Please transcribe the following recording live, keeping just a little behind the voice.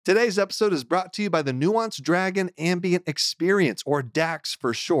Today's episode is brought to you by the Nuance Dragon Ambient Experience, or DAX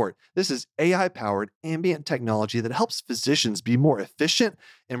for short. This is AI-powered ambient technology that helps physicians be more efficient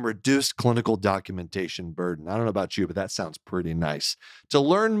and reduce clinical documentation burden. I don't know about you, but that sounds pretty nice. To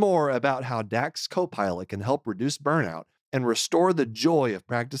learn more about how DAX Copilot can help reduce burnout and restore the joy of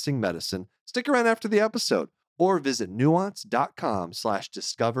practicing medicine, stick around after the episode or visit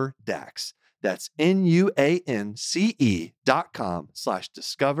nuance.com/discover DAX. That's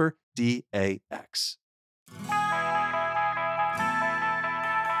nuance.com/discover DAX.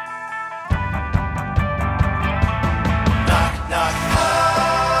 Knock, knock,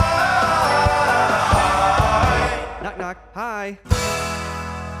 hi. Knock, knock, hi.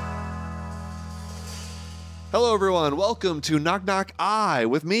 Hello, everyone. Welcome to Knock, Knock, I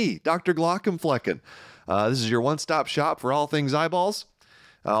with me, Dr. Glockenflecken. This is your one-stop shop for all things eyeballs.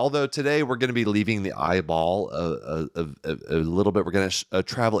 Although today we're going to be leaving the eyeball a little bit. We're going to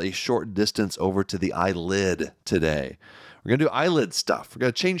travel a short distance over to the eyelid today. We're going to do eyelid stuff. We're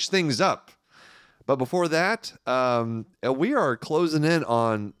going to change things up. But before that, we are closing in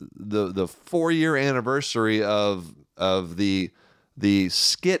on the 4-year anniversary of the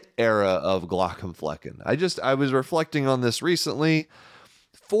skit era of Glockenflecken. I was reflecting on this recently.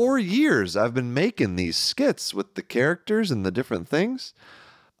 4 years I've been making these skits with the characters and the different things.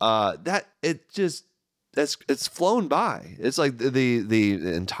 It's flown by. It's like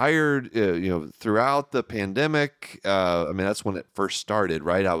the entire throughout the pandemic. That's when it first started,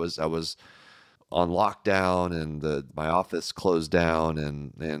 right? I was on lockdown and my office closed down,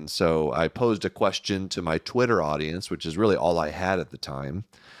 and so I posed a question to my Twitter audience, which is really all I had at the time.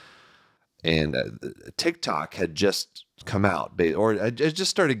 And TikTok had just come out, or it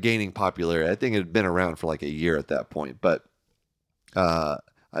just started gaining popularity. I think it had been around for like a year at that point, but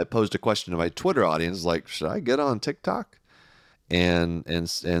I posed a question to my Twitter audience, like, should I get on TikTok? And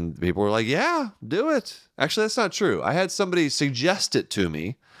people were like, yeah, do it. Actually, that's not true. I had somebody suggest it to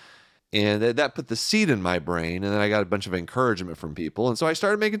me, and that put the seed in my brain, and then I got a bunch of encouragement from people, and so I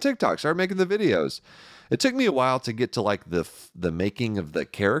started making TikToks, started making the videos. It took me a while to get to like the making of the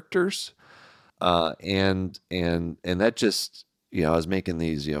characters, and that just, I was making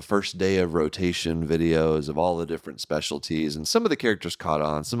these, first day of rotation videos of all the different specialties, and some of the characters caught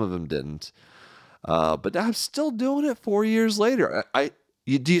on, some of them didn't. But I'm still doing it 4 years later.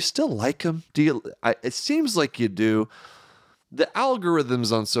 Do you still like them? It seems like you do. The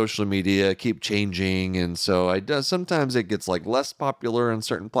algorithms on social media keep changing, and so sometimes it gets like less popular on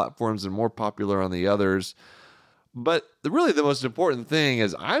certain platforms and more popular on the others. But really the most important thing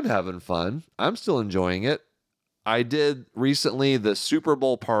is I'm having fun. I'm still enjoying it. I did recently the Super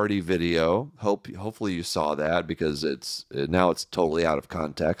Bowl party video. Hopefully you saw that, because it's totally out of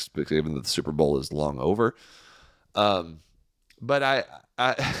context, because even though the Super Bowl is long over. But I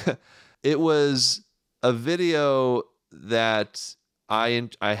it was a video that I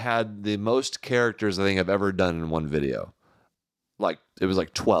had the most characters I think I've ever done in one video. Like it was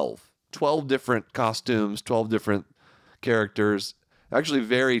like 12 different costumes, 12 different characters. Actually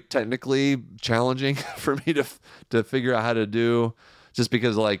very technically challenging for me to figure out how to do, just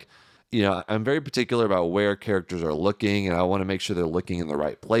because I'm very particular about where characters are looking, and I want to make sure they're looking in the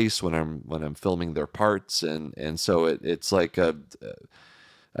right place when I'm filming their parts, and so it's like I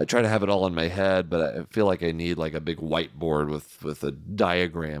try to have it all in my head, but I feel like I need like a big whiteboard with a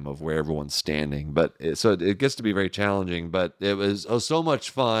diagram of where everyone's standing. But so it gets to be very challenging, but it was so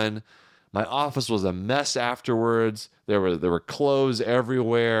much fun. My office was a mess afterwards. There were clothes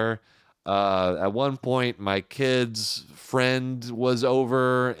everywhere. At one point, my kid's friend was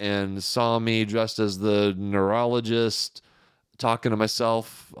over and saw me dressed as the neurologist talking to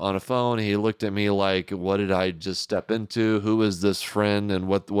myself on a phone. He looked at me like, what did I just step into? Who is this friend, and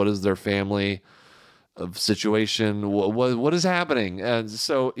what is their family of situation? What is happening? And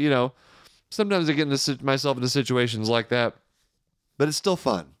so, sometimes I get myself into situations like that, but it's still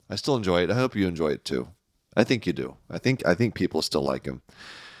fun. I still enjoy it. I hope you enjoy it too. I think you do. I think people still like them.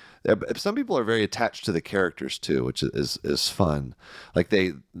 Some people are very attached to the characters too, which is fun. Like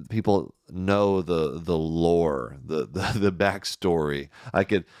people know the lore, the backstory. I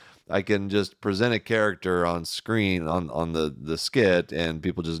can just present a character on screen on the skit, and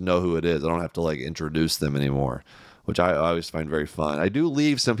people just know who it is. I don't have to like introduce them anymore, which I always find very fun. I do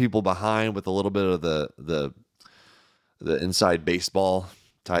leave some people behind with a little bit of the inside baseball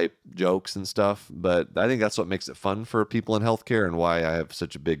type jokes and stuff, but I think that's what makes it fun for people in healthcare, and why I have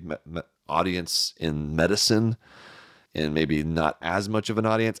such a big audience in medicine, and maybe not as much of an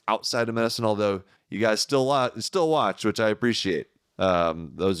audience outside of medicine, although you guys still watch, which I appreciate.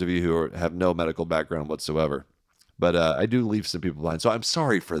 Those of you who have no medical background whatsoever. But I do leave some people blind, so I'm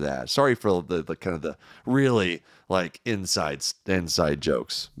sorry for that. Sorry for the kind of the really like inside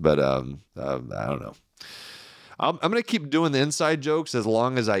jokes. But I don't know. I'm gonna keep doing the inside jokes as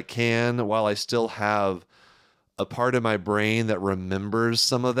long as I can while I still have a part of my brain that remembers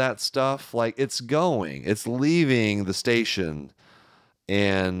some of that stuff. Like it's leaving the station,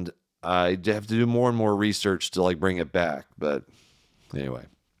 and I have to do more and more research to like bring it back. But anyway,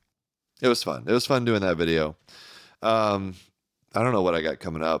 it was fun. It was fun doing that video. I don't know what I got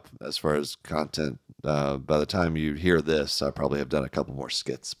coming up as far as content. By the time you hear this, I probably have done a couple more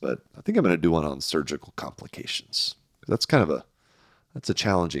skits, but I think I'm going to do one on surgical complications. That's kind of that's a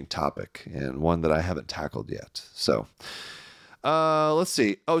challenging topic and one that I haven't tackled yet. So, let's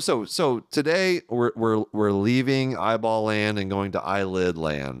see. Oh, so today we're leaving eyeball land and going to eyelid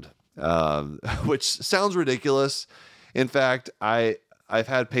land, which sounds ridiculous. In fact, I've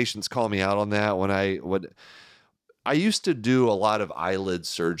had patients call me out on that when I used to do a lot of eyelid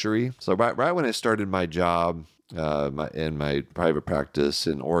surgery. So right when I started my job in my private practice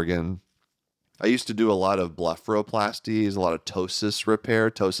in Oregon, I used to do a lot of blepharoplasties, a lot of ptosis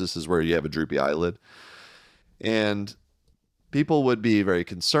repair. Ptosis is where you have a droopy eyelid. And people would be very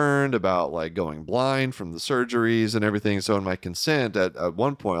concerned about like going blind from the surgeries and everything. So in my consent at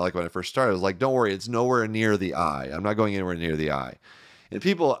one point, like when I first started, I was like, don't worry, it's nowhere near the eye. I'm not going anywhere near the eye. And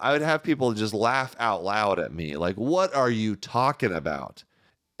I would have people just laugh out loud at me. Like, what are you talking about?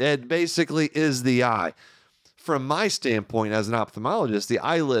 It basically is the eye. From my standpoint as an ophthalmologist, the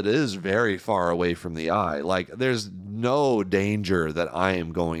eyelid is very far away from the eye. Like, there's no danger that I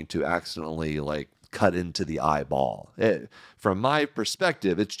am going to accidentally like cut into the eyeball. From my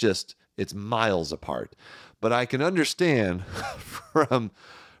perspective, it's miles apart. But I can understand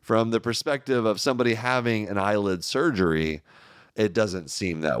from the perspective of somebody having an eyelid surgery, it doesn't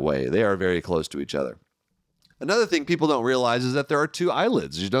seem that way. They are very close to each other. Another thing people don't realize is that there are two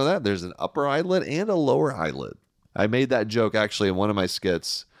eyelids. Did you know that? There's an upper eyelid and a lower eyelid. I made that joke actually in one of my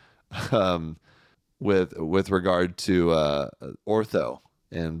skits with regard to ortho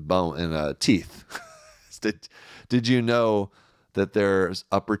and bone and teeth. Did you know that there's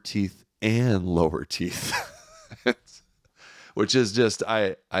upper teeth and lower teeth? Which is just,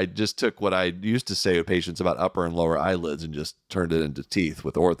 I just took what I used to say to patients about upper and lower eyelids and just turned it into teeth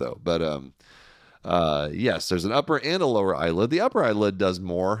with ortho. But yes, there's an upper and a lower eyelid. The upper eyelid does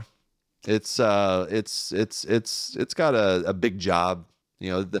more. It's got a big job,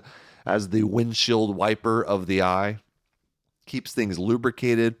 as the windshield wiper of the eye, keeps things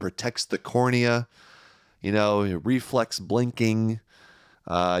lubricated, protects the cornea, reflex blinking.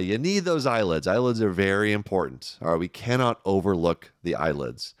 You need those eyelids. Eyelids are very important. All right, we cannot overlook the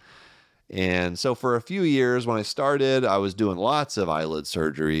eyelids. And so for a few years when I started, I was doing lots of eyelid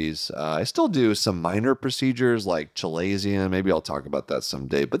surgeries. I still do some minor procedures like chalazion. Maybe I'll talk about that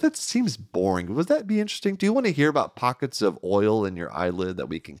someday, but that seems boring. Would that be interesting? Do you want to hear about pockets of oil in your eyelid that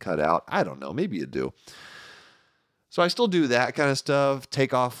we can cut out? I don't know. Maybe you do. So I still do that kind of stuff.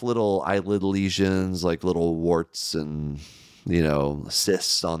 Take off little eyelid lesions, like little warts and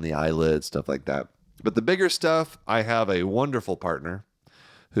cysts on the eyelid, stuff like that. But the bigger stuff, I have a wonderful partner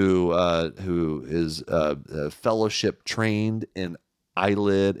who is fellowship trained in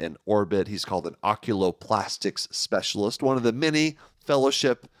eyelid and orbit. He's called an oculoplastics specialist. One of the many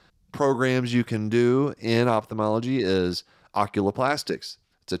fellowship programs you can do in ophthalmology is oculoplastics.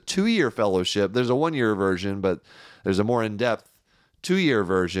 It's a 2-year fellowship. There's a 1-year version, but there's a more in-depth 2-year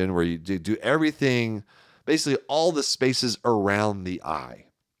version where you do everything, basically all the spaces around the eye.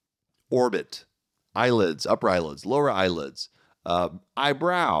 Orbit, eyelids, upper eyelids, lower eyelids,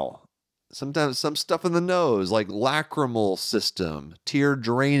 eyebrow, sometimes some stuff in the nose like lacrimal system, tear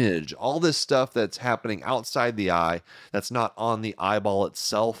drainage, all this stuff that's happening outside the eye that's not on the eyeball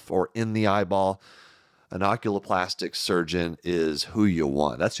itself or in the eyeball. An oculoplastic surgeon is who you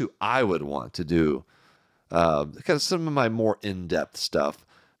want. That's who I would want to do because some of my more in-depth stuff.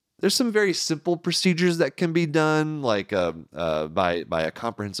 There's some very simple procedures that can be done, like by a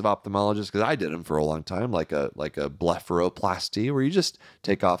comprehensive ophthalmologist, because I did them for a long time, like a blepharoplasty, where you just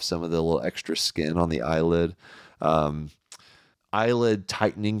take off some of the little extra skin on the eyelid. Eyelid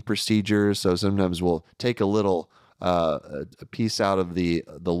tightening procedures. So sometimes we'll take a little a piece out of the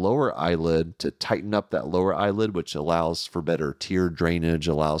lower eyelid to tighten up that lower eyelid, which allows for better tear drainage,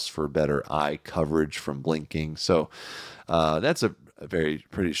 allows for better eye coverage from blinking. So that's a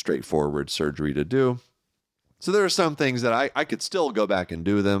pretty straightforward surgery to do. So there are some things that I could still go back and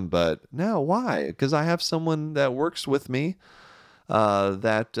do them, but no, why? Because I have someone that works with me, and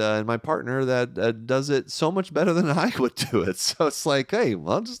my partner that does it so much better than I would do it. So it's like, hey,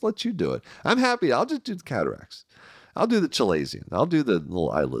 well, I'll just let you do it. I'm happy. I'll just do the cataracts. I'll do the chalazion. I'll do the little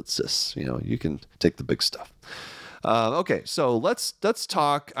eyelid cysts. You can take the big stuff. Okay, so let's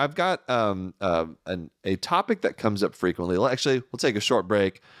talk. I've got a topic that comes up frequently. Actually, we'll take a short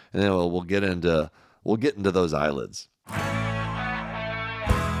break, and then we'll get into those eyelids.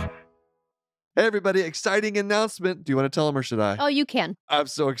 Hey everybody, exciting announcement. Do you want to tell them or should I? Oh, you can. I'm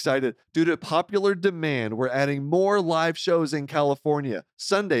so excited. Due to popular demand, we're adding more live shows in California.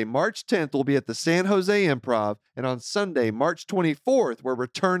 Sunday, March 10th, we'll be at the San Jose Improv. And on Sunday, March 24th, we're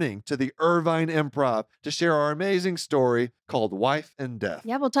returning to the Irvine Improv to share our amazing story called Wife and Death.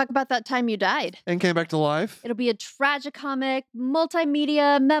 Yeah, we'll talk about that time you died. And came back to life. It'll be a tragicomic,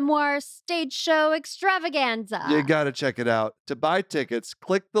 multimedia, memoir, stage show extravaganza. You got to check it out. To buy tickets,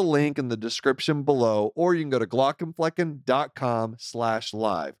 click the link in the description below, or you can go to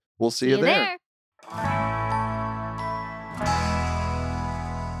glockenflecken.com/live. We'll see you there.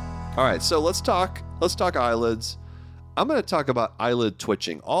 All right, so let's talk eyelids. I'm going to talk about eyelid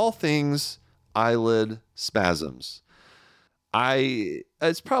twitching, all things eyelid spasms.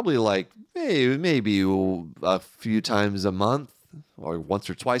 It's probably like maybe a few times a month or once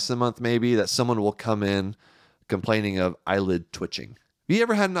or twice a month maybe that someone will come in complaining of eyelid twitching. Have you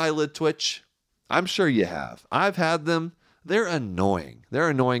ever had an eyelid twitch? I'm sure you have. I've had them. They're annoying.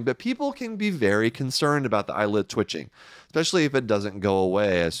 But people can be very concerned about the eyelid twitching, especially if it doesn't go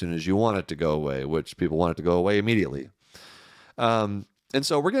away as soon as you want it to go away, which people want it to go away immediately. And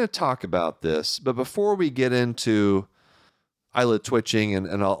so we're going to talk about this. But before we get into eyelid twitching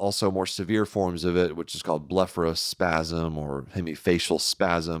and also more severe forms of it, which is called blepharospasm or hemifacial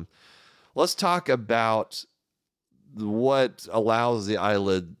spasm, let's talk about what allows the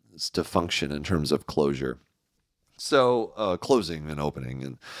eyelids to function in terms of closure. So closing and opening.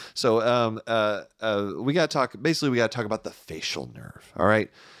 And so we got to talk about the facial nerve. All right.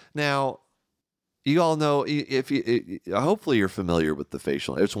 Now, you all know, hopefully you're familiar with the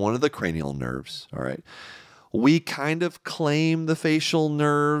facial. It's one of the cranial nerves. All right. We kind of claim the facial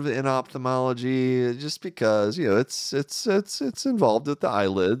nerve in ophthalmology just because, it's involved with the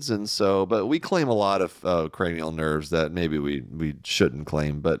eyelids. And so, but we claim a lot of cranial nerves that maybe we shouldn't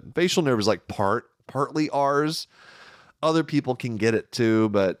claim, but facial nerve is like partly ours. Other people can get it too,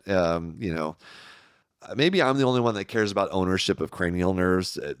 but, maybe I'm the only one that cares about ownership of cranial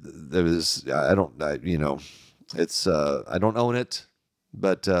nerves. I don't own it.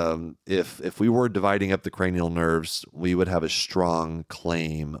 But if we were dividing up the cranial nerves, we would have a strong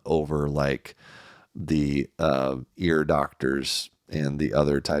claim over like the ear doctors and the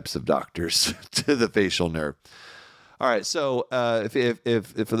other types of doctors to the facial nerve. All right, so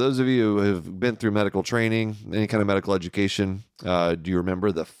if for those of you who have been through medical training, any kind of medical education, do you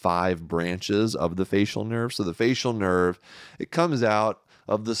remember the 5 branches of the facial nerve? So the facial nerve, it comes out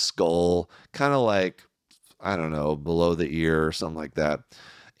of the skull, kind of like, I don't know, below the ear or something like that.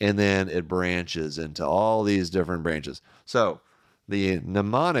 And then it branches into all these different branches. So the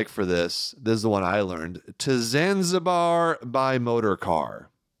mnemonic for this is the one I learned: to Zanzibar by motor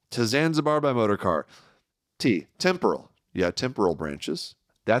car. To Zanzibar by motor car. T, temporal. Yeah, temporal branches.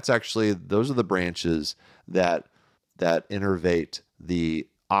 Those are the branches that innervate the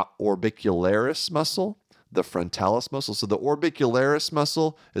orbicularis muscle, the frontalis muscle. So the orbicularis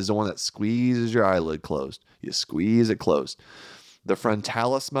muscle is the one that squeezes your eyelid closed. You squeeze it closed. The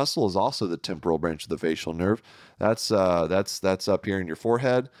frontalis muscle is also the temporal branch of the facial nerve. That's up here in your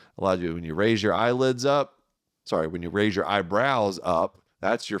forehead. Allows you, when you raise your eyelids up, when you raise your eyebrows up,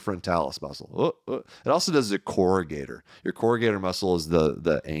 that's your frontalis muscle. It also does the corrugator. Your corrugator muscle is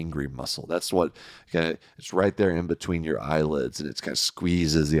the angry muscle. That's what it's right there in between your eyelids, and it kind of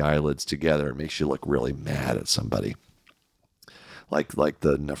squeezes the eyelids together. It makes you look really mad at somebody, like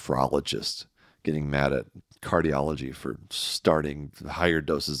the nephrologist getting mad at cardiology for starting higher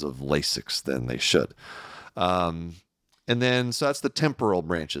doses of Lasix than they should. And then, so that's the temporal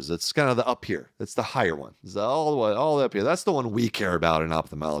branches. It's kind of the up here. It's the higher one. It's all the way up here. That's the one we care about in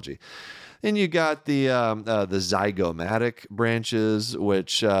ophthalmology. Then you got the zygomatic branches,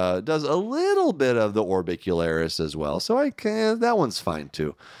 which does a little bit of the orbicularis as well. So that one's fine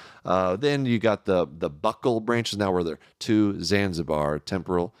too. Then you got the buccal branches. Now where they're to Zanzibar,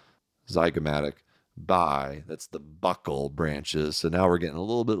 temporal, zygomatic, by, that's the buccal branches. So now we're getting a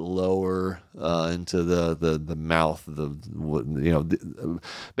little bit lower into the mouth.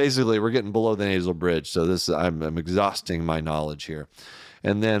 Basically we're getting below the nasal bridge. So I'm exhausting my knowledge here.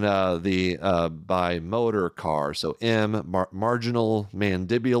 And then the bimotor car. So marginal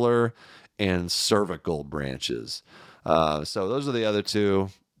mandibular and cervical branches. So those are the other two,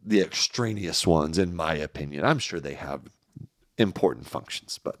 the extraneous ones, in my opinion. I'm sure they have important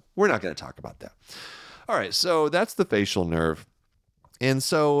functions, but we're not going to talk about that. All right, so that's the facial nerve. And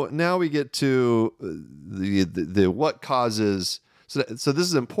so now we get to the what causes. So this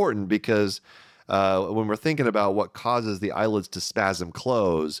is important because when we're thinking about what causes the eyelids to spasm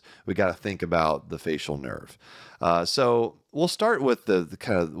close, we got to think about the facial nerve. So we'll start with the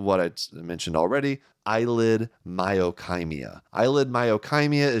kind of what I mentioned already: eyelid myokymia. Eyelid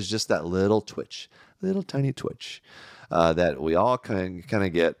myokymia is just that little twitch, little tiny twitch that we all kind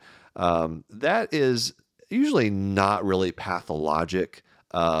of get. That is usually not really pathologic.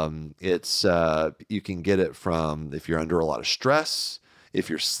 It's you can get it from if you're under a lot of stress, if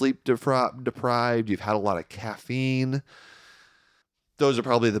you're sleep deprived, you've had a lot of caffeine. Those are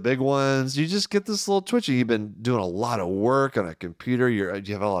probably the big ones. You just get this little twitching. You've been doing a lot of work on a computer. You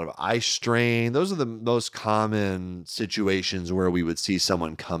have a lot of eye strain. Those are the most common situations where we would see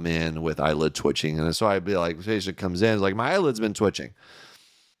someone come in with eyelid twitching. And so I'd be like, the patient comes in, like, my eyelid's been twitching.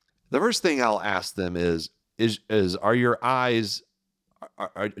 The first thing I'll ask them is are your eyes,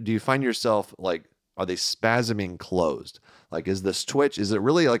 do you find yourself like, are they spasming closed? Like, is this twitch, is it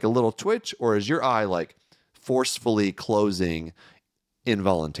really like a little twitch, or is your eye like forcefully closing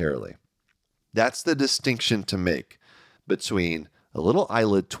involuntarily? That's the distinction to make between a little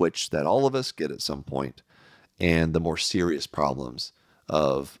eyelid twitch that all of us get at some point and the more serious problems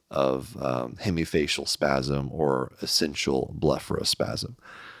of hemifacial spasm or essential blepharospasm.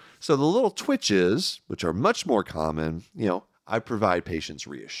 So the little twitches, which are much more common, I provide patients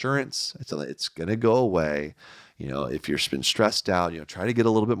reassurance. It's going to go away. If you've been stressed out, try to get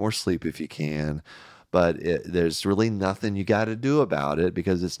a little bit more sleep if you can. But there's really nothing you got to do about it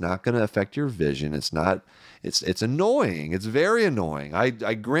because it's not going to affect your vision. It's annoying. It's very annoying.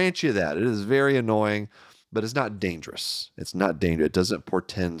 I grant you that. It is very annoying, but it's not dangerous. It's not dangerous. It doesn't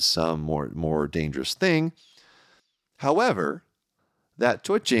portend some more dangerous thing. However, that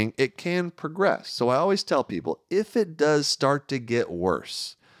twitching, it can progress. So I always tell people, if it does start to get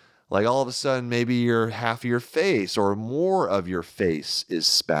worse, like all of a sudden maybe half of your face or more of your face is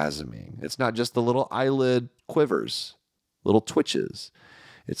spasming. It's not just the little eyelid quivers, little twitches.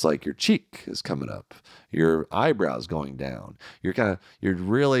 It's like your cheek is coming up, your eyebrows going down. You're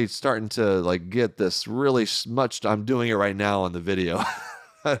really starting to like get this really much. I'm doing it right now on the video.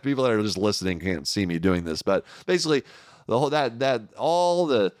 People that are just listening can't see me doing this, but basically the whole all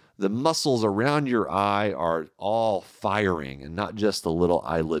the muscles around your eye are all firing, and not just the little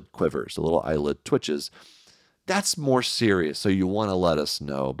eyelid quivers, the little eyelid twitches. That's more serious, so you want to let us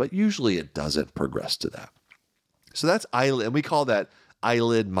know, but usually it doesn't progress to that. So that's eyelid, and we call that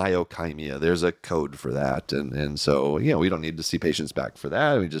eyelid myokymia. There's a code for that, and so we don't need to see patients back for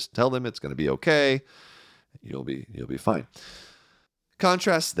that. We just tell them it's going to be okay. You'll be fine.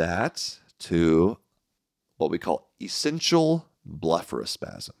 Contrast that to what we call essential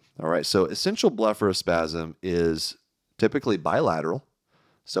blepharospasm. All right, so essential blepharospasm is typically bilateral.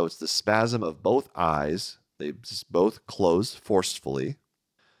 So it's the spasm of both eyes. They just both close forcefully.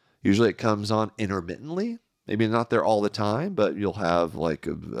 Usually it comes on intermittently. Maybe not there all the time, but you'll have like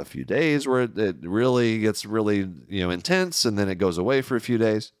a few days where it really gets really intense, and then it goes away for a few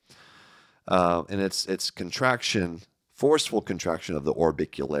days. And it's contraction, forceful contraction of the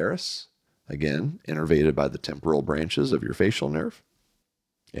orbicularis, again, innervated by the temporal branches of your facial nerve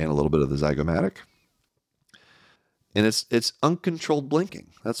and a little bit of the zygomatic. And it's uncontrolled blinking.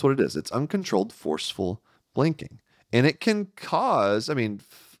 That's what it is. It's uncontrolled, forceful blinking. And it can cause,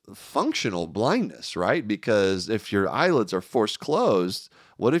 functional blindness, right? Because if your eyelids are forced closed,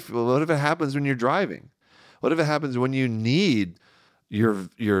 what if it happens when you're driving? What if it happens when you need your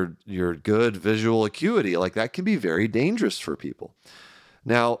good visual acuity? Like, that can be very dangerous for people.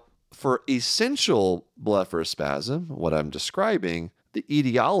 Now, for essential blepharospasm, what I'm describing, the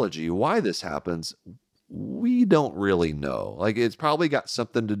etiology, why this happens, we don't really know. Like, it's probably got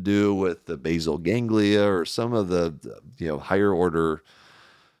something to do with the basal ganglia or some of the higher order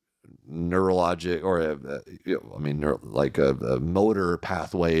neurologic or motor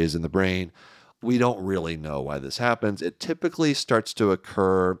pathways in the brain. We don't really know why this happens. It typically starts to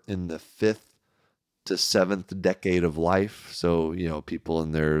occur in the 5th to 7th decade of life. So, people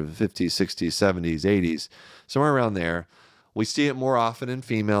in their 50s, 60s, 70s, 80s, somewhere around there. We see it more often in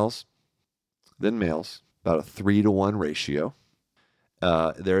females than males, about a 3-to-1 ratio.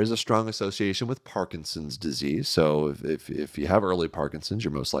 There is a strong association with Parkinson's disease. So if you have early Parkinson's,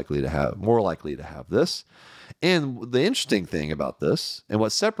 you're more likely to have this. And the interesting thing about this, and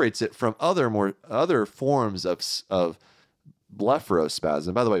what separates it from other forms of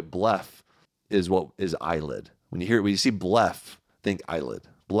blepharospasm. By the way, bleph is what is eyelid. When you see bleph, think eyelid.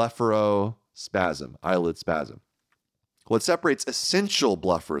 Blepharospasm, eyelid spasm. What separates essential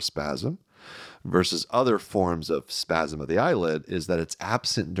blepharospasm versus other forms of spasm of the eyelid is that it's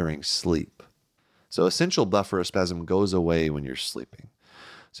absent during sleep. So essential blepharospasm goes away when you're sleeping.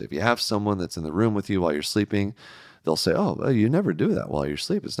 So if you have someone that's in the room with you while you're sleeping, they'll say, oh, well, you never do that while you're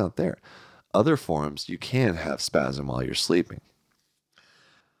asleep. It's not there. Other forms, you can have spasm while you're sleeping.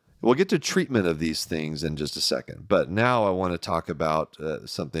 We'll get to treatment of these things in just a second. But now I want to talk about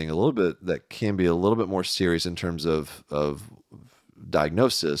something a little bit that can be a little bit more serious in terms of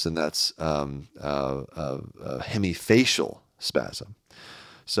diagnosis, and that's hemifacial spasm.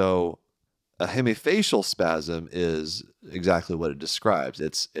 So a hemifacial spasm is exactly what it describes.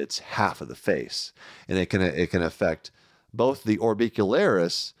 It's half of the face, and it can affect both the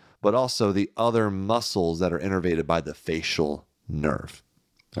orbicularis, but also the other muscles that are innervated by the facial nerve.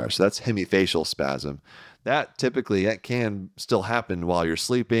 All right, so that's hemifacial spasm. That can still happen while you're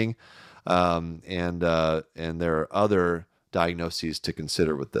sleeping, and there are other diagnoses to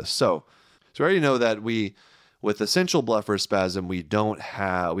consider with this. So we already know that with essential blepharospasm, we don't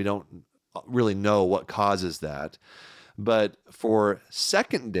really know what causes that. But for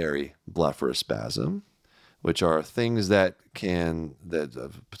secondary blepharospasm, which are things that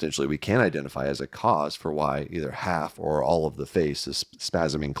potentially we can identify as a cause for why either half or all of the face is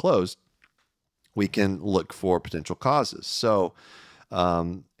spasming closed, we can look for potential causes. So,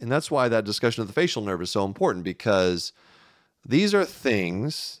 and that's why that discussion of the facial nerve is so important, because these are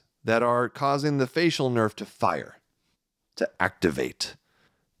things that are causing the facial nerve to fire, to activate,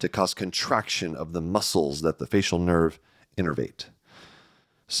 to cause contraction of the muscles that the facial nerve innervate.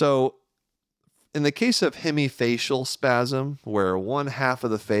 So in the case of hemifacial spasm, where one half of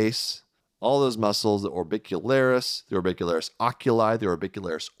the face, all those muscles, the orbicularis oculi, the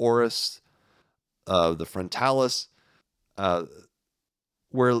orbicularis oris, the frontalis,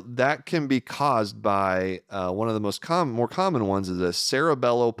 where that can be caused by one of the more common ones is a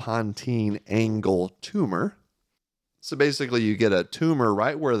cerebellopontine angle tumor. So basically you get a tumor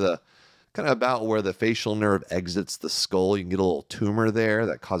right where kind of about where the facial nerve exits the skull. You can get a little tumor there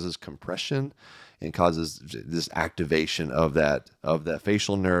that causes compression and causes this activation of that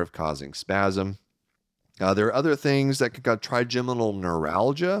facial nerve, causing spasm. There are other things that could cause trigeminal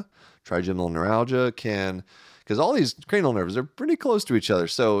neuralgia. Trigeminal neuralgia because all these cranial nerves are pretty close to each other.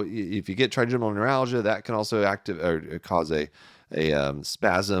 So if you get trigeminal neuralgia, that can also cause a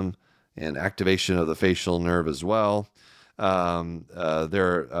spasm and activation of the facial nerve as well. There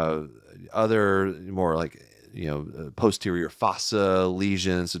are other more like posterior fossa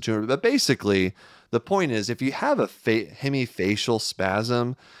lesions, but basically the point is, if you have a hemifacial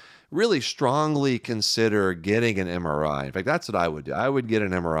spasm, really strongly consider getting an MRI. In fact, that's what I would do. I would get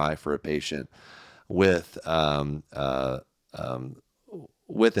an MRI for a patient with a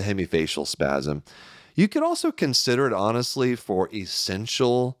hemifacial spasm. You could also consider it, honestly, for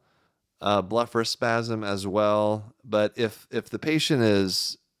essential blepharospasm as well. But if the patient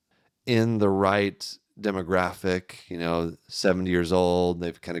is in the right demographic, 70 years old,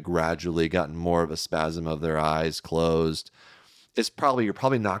 they've kind of gradually gotten more of a spasm of their eyes closed, you're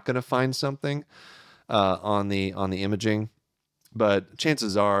probably not going to find something on the imaging. But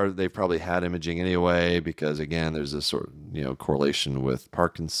chances are they probably had imaging anyway, because again, there's this sort of correlation with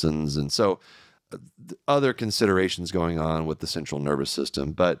Parkinson's, and so other considerations going on with the central nervous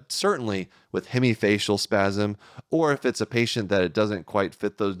system. But certainly with hemifacial spasm, or if it's a patient that it doesn't quite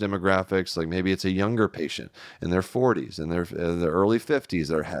fit those demographics, like maybe it's a younger patient in their 40s and their early 50s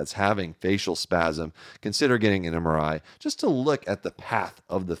that's having facial spasm, consider getting an MRI just to look at the path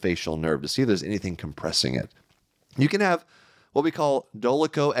of the facial nerve to see if there's anything compressing it. You can have what we call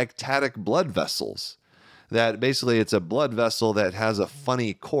dolichoectatic blood vessels. That basically it's a blood vessel that has a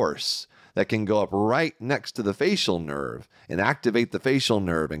funny course that can go up right next to the facial nerve and activate the facial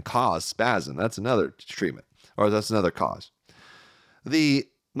nerve and cause spasm. That's another treatment, or that's another cause. The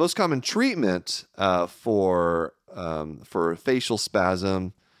most common treatment for facial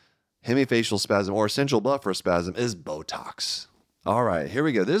spasm, hemifacial spasm, or essential blepharospasm is Botox. All right, here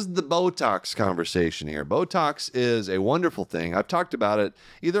we go. This is the Botox conversation here. Botox is a wonderful thing. I've talked about it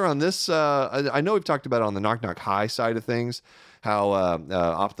either on this, I know we've talked about it on the Knock Knock High side of things, how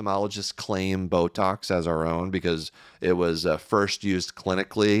ophthalmologists claim Botox as our own because it was first used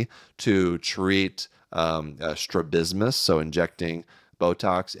clinically to treat strabismus, so injecting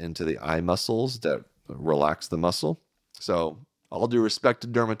Botox into the eye muscles that relax the muscle. So all due respect to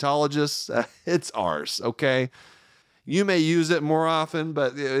dermatologists, it's ours, okay? You may use it more often,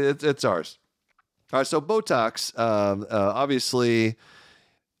 but it's ours. All right, so Botox, obviously,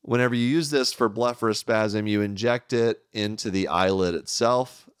 whenever you use this for blepharospasm, you inject it into the eyelid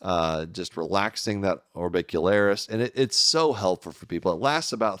itself, just relaxing that orbicularis. And it's so helpful for people. It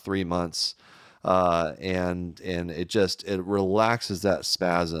lasts about 3 months. and it relaxes that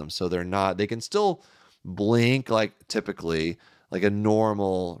spasm, so they can still blink like typically like a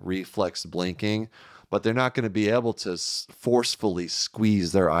normal reflex blinking, but they're not going to be able to forcefully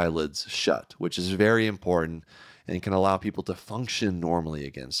squeeze their eyelids shut, which is very important and can allow people to function normally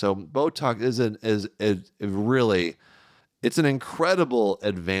again. So Botox it's an incredible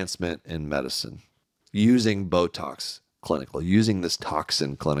advancement in medicine, using Botox clinically, using this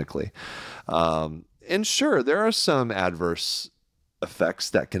toxin clinically. And sure, there are some adverse effects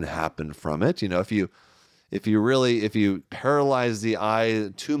that can happen from it. If you paralyze the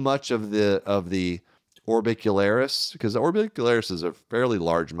eye too much of the orbicularis, because the orbicularis is a fairly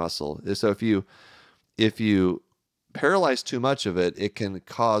large muscle. So if you paralyze too much of it, it can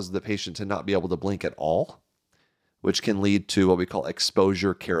cause the patient to not be able to blink at all, which can lead to what we call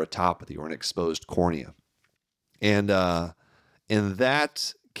exposure keratopathy, or an exposed cornea. And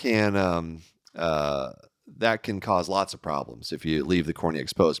that can cause lots of problems if you leave the cornea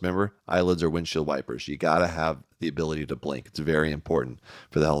exposed. Remember, eyelids are windshield wipers. You got to have the ability to blink. It's very important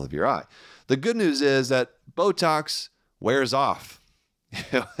for the health of your eye. The good news is that Botox wears off.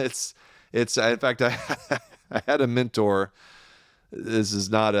 It's in fact, I had a mentor. This is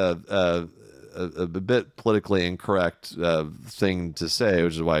not a bit politically incorrect thing to say,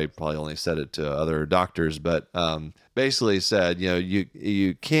 which is why I probably only said it to other doctors, but basically said,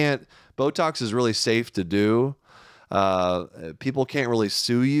 you can't, Botox is really safe to do. People can't really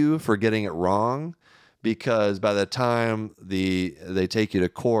sue you for getting it wrong, because by the time they take you to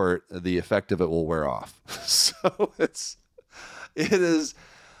court, the effect of it will wear off. So it's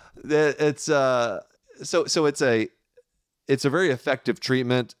a very effective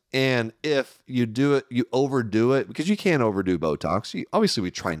treatment. And if you overdo it, because you can't overdo Botox. Obviously,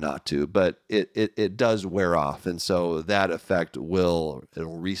 we try not to, but it does wear off. And so that effect it'll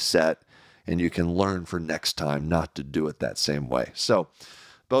reset, and you can learn for next time not to do it that same way. So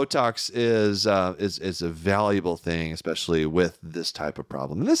Botox is a valuable thing, especially with this type of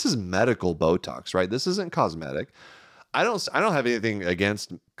problem. And this is medical Botox, right? This isn't cosmetic. I don't have anything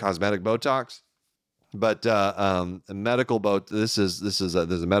against cosmetic Botox. But medical there's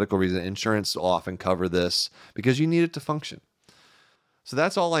a medical reason. Insurance will often cover this because you need it to function. So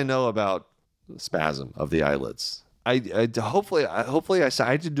that's all I know about spasm of the eyelids. Hopefully I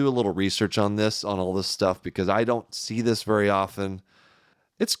had to do a little research on all this stuff, because I don't see this very often.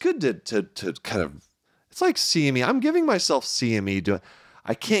 It's good to kind of, it's like CME. I'm giving myself CME.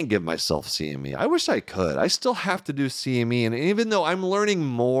 I can't give myself CME. I wish I could. I still have to do CME. And even though I'm learning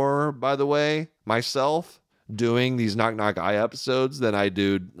more, by the way, myself doing these Knock Knock Eye episodes than I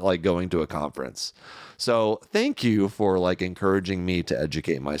do like going to a conference. So thank you for like encouraging me to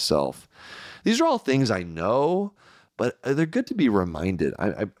educate myself. These are all things I know, but they're good to be reminded.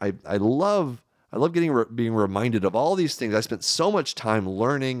 I love being reminded of all these things. I spent so much time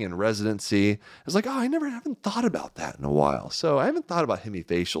learning in residency. It's like, I haven't thought about that in a while. So I haven't thought about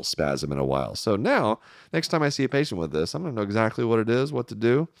hemifacial spasm in a while. So now, next time I see a patient with this, I'm going to know exactly what it is, what to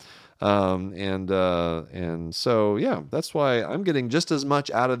do. And so, yeah, that's why I'm getting just as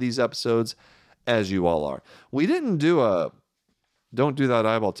much out of these episodes as you all are. We didn't do don't do that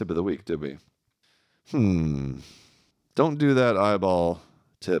eyeball tip of the week, did we? Don't do that eyeball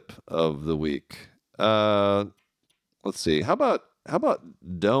tip of the week. Let's see. How about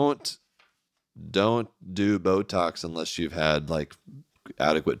don't do Botox unless you've had like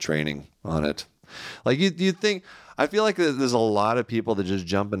adequate training on it. Like you think, I feel like there's a lot of people that just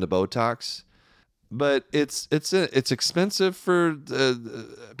jump into Botox, but it's expensive for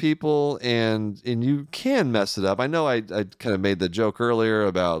people, and you can mess it up. I know I kind of made the joke earlier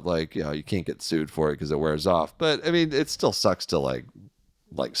about like, you can't get sued for it because it wears off, but I mean, it still sucks to like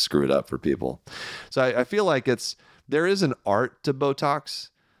screw it up for people. So I feel like there is an art to Botox,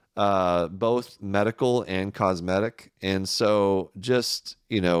 both medical and cosmetic. And so just,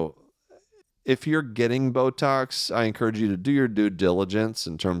 if you're getting Botox, I encourage you to do your due diligence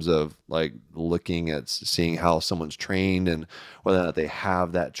in terms of like looking at seeing how someone's trained and whether or not they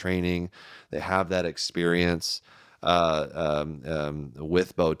have that training, they have that experience with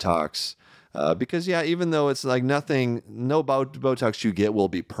Botox. Because even though it's like no Botox you get will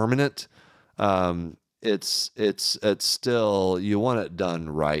be permanent, it's still, you want it done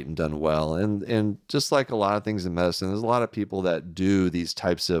right and done well. And just like a lot of things in medicine, there's a lot of people that do these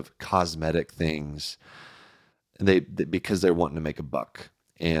types of cosmetic things, because they're wanting to make a buck.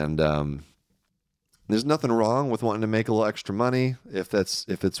 And there's nothing wrong with wanting to make a little extra money if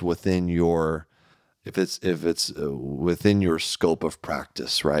it's within your within your scope of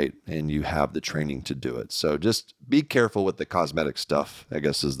practice, right? And you have the training to do it. So just be careful with the cosmetic stuff, I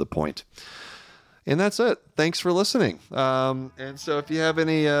guess is the point. And that's it. Thanks for listening. And so if you have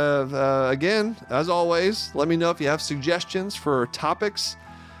any, again, as always, let me know if you have suggestions for topics.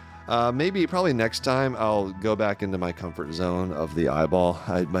 Probably next time I'll go back into my comfort zone of the eyeball.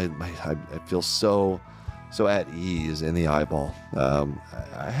 I feel so at ease in the eyeball.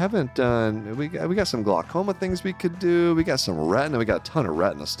 I haven't done, we got some glaucoma things we could do. We got some retina. We got a ton of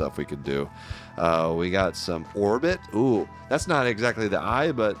retina stuff we could do. We got some orbit. Ooh, that's not exactly the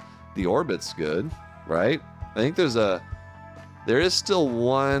eye, but the orbit's good, right? I think there is still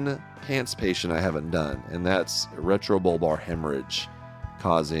one pants patient I haven't done, and that's retrobulbar hemorrhage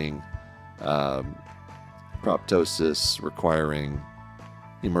causing proptosis requiring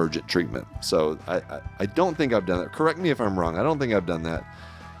emergent treatment. So I don't think I've done that. Correct me if I'm wrong. I don't think I've done that.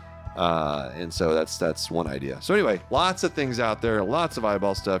 And so that's one idea. So anyway, lots of things out there, lots of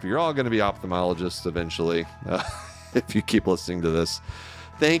eyeball stuff. You're all going to be ophthalmologists eventually if you keep listening to this.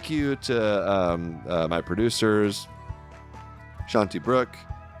 Thank you to my producers, Shanti Brook,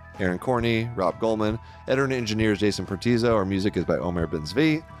 Aaron Corney, Rob Goldman, editor and engineers Jason Pertizo. Our music is by Omer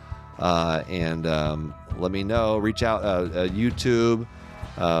Benzvi. And let me know. Reach out YouTube.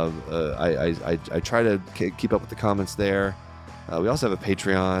 I try to keep up with the comments there. We also have a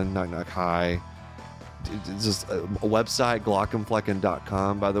Patreon, Knock Knock Hi. It's just a website,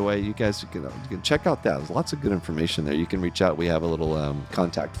 glaucomflecken.com, by the way. You guys you can check out that. There's lots of good information there. You can reach out. We have a little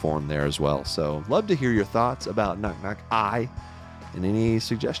contact form there as well. So love to hear your thoughts about Knock Knock Eye and any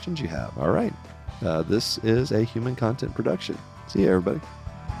suggestions you have. All right. This is a human content production. See you, everybody.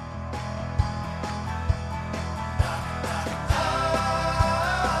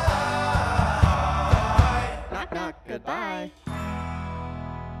 Knock, knock. Goodbye.